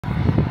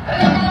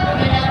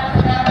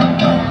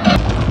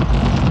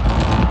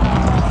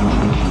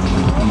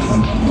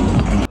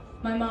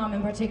My mom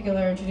in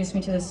particular introduced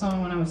me to this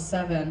song when I was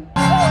 7.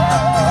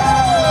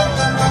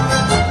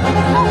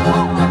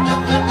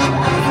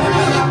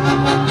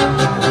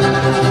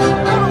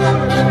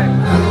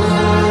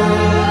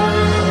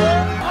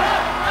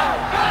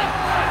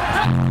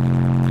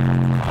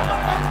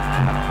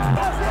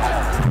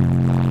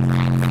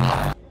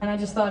 And I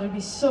just thought it'd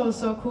be so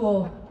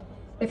cool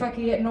if I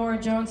could get Nora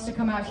Jones to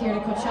come out here to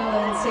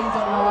Coachella and sing Don't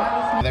Know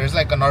Why with me. There's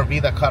like an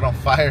RV that caught on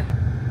fire.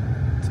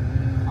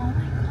 Oh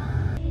my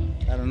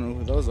God. I don't know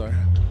who those are.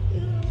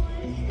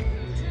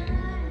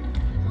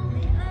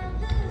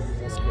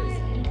 That's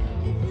crazy.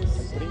 El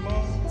primo,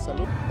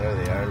 salud. There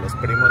they are, los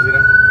primos,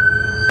 mira.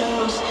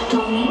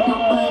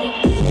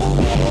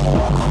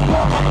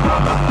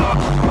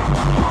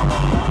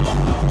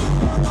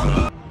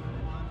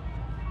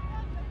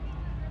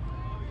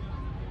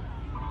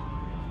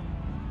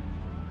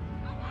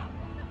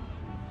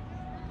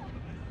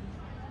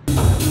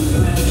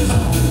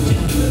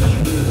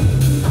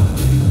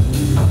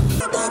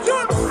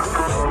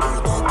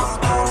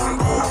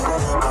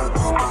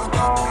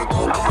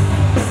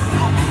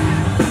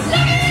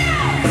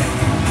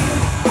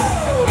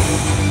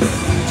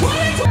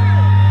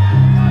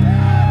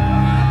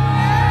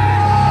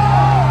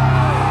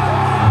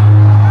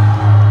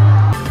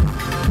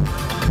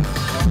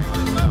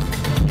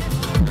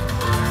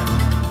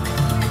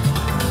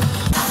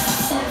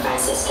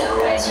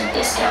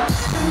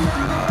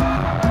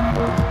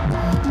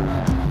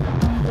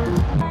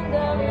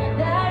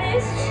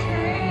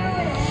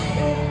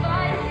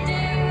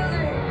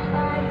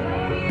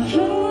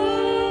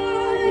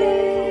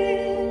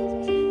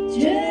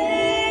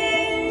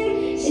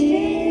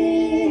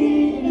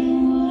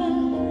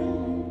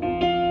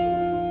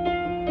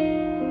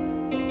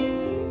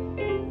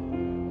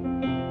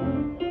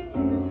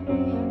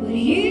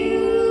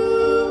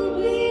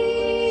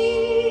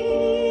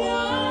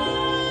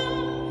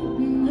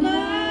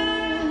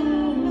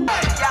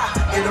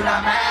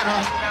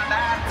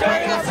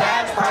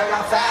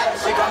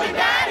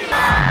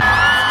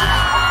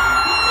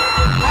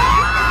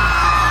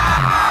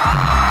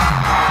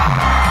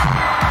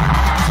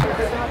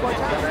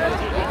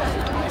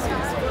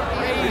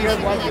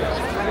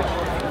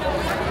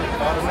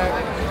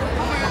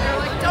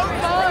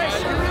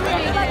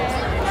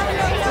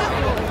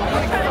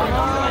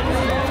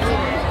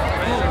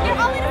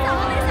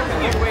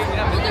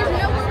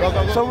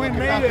 So we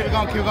made it.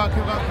 Keep going.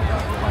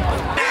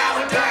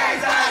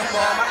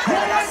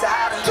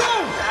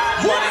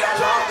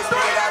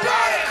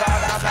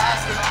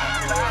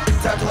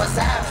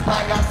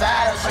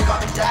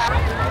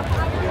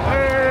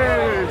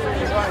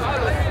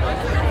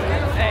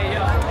 Hey,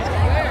 yo.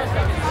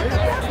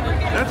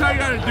 That's how you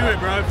gotta do it,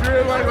 bro. If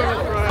you're like on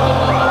the front.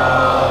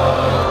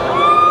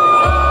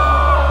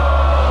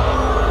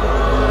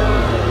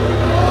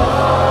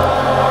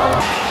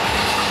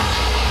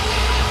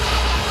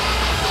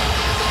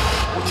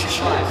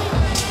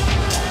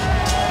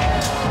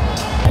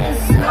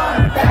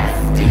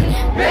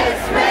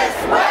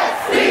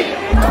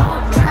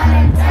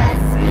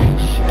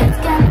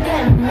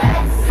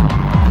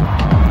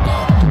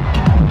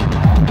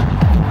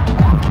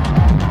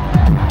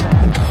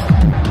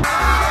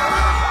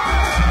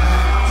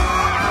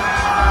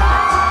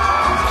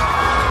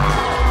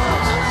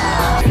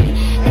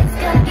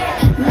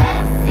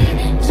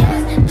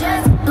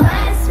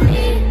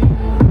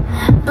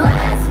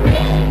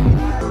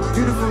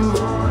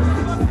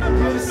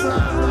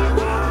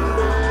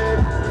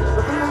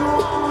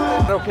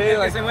 Okay,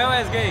 el que se mueva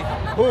es gay.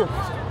 Who?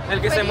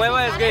 El que se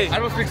mueva es gay. I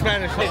don't speak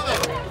Spanish.